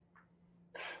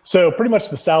So pretty much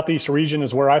the Southeast region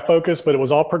is where I focus, but it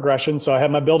was all progression. So I had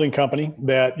my building company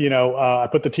that, I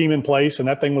put the team in place and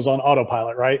that thing was on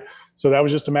autopilot, right? So that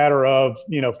was just a matter of,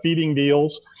 feeding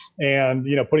deals and,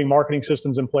 putting marketing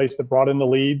systems in place that brought in the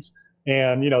leads.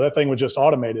 And, that thing was just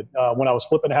automated. When I was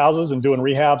flipping houses and doing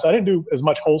rehabs, I didn't do as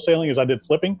much wholesaling as I did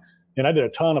flipping. And I did a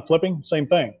ton of flipping, same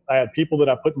thing. I had people that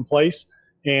I put in place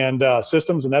and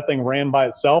systems, and that thing ran by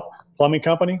itself. Plumbing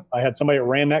company, I had somebody that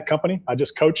ran that company. I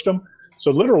just coached them. So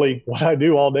literally what I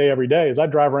do all day, every day is I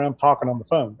drive around talking on the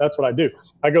phone. That's what I do.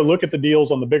 I go look at the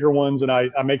deals on the bigger ones and I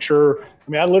make sure,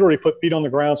 I literally put feet on the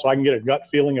ground so I can get a gut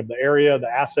feeling of the area, the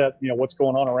asset, what's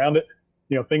going on around it,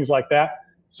 things like that.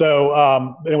 So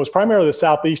and it was primarily the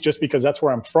Southeast just because that's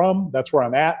where I'm from. That's where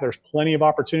I'm at. There's plenty of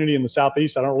opportunity in the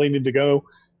Southeast. I don't really need to go,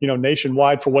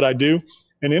 nationwide for what I do.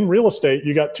 And in real estate,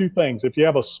 you got two things. If you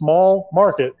have a small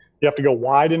market, you have to go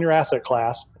wide in your asset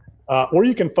class. Or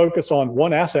you can focus on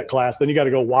one asset class, then you got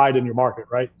to go wide in your market,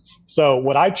 right? So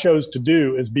what I chose to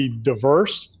do is be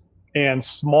diverse and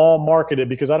small marketed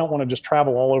because I don't want to just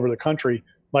travel all over the country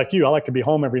like you. I like to be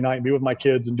home every night and be with my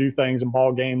kids and do things and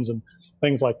ball games and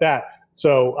things like that.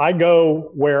 So I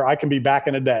go where I can be back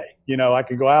in a day. I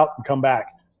can go out and come back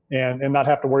and not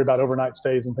have to worry about overnight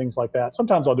stays and things like that.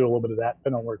 Sometimes I'll do a little bit of that,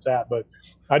 depending on where it's at. But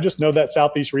I just know that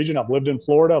Southeast region. I've lived in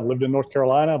Florida. I've lived in North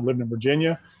Carolina. I've lived in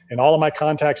Virginia. And all of my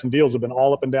contacts and deals have been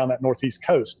all up and down that Northeast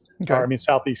coast. Okay.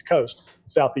 Southeast coast,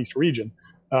 Southeast region.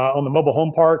 On the mobile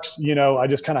home parks, I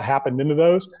just kind of happened into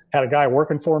those. Had a guy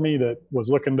working for me that was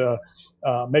looking to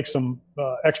make some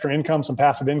extra income, some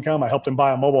passive income. I helped him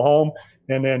buy a mobile home.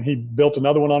 And then he built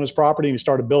another one on his property and he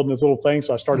started building his little thing.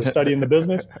 So I started studying the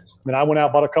business. Then I went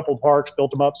out, bought a couple of parks,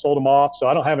 built them up, sold them off. So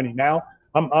I don't have any now.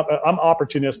 I'm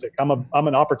opportunistic. I'm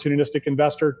an opportunistic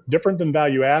investor, different than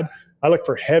value add. I look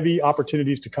for heavy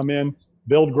opportunities to come in,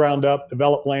 build ground up,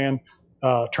 develop land,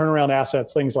 turnaround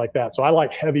assets, things like that. So I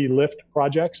like heavy lift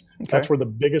projects. Okay. That's where the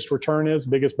biggest return is,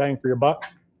 biggest bang for your buck.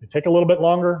 They take a little bit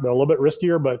longer, they're a little bit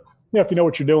riskier, but if you know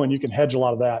what you're doing, you can hedge a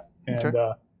lot of that. And,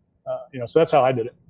 so that's how I did it.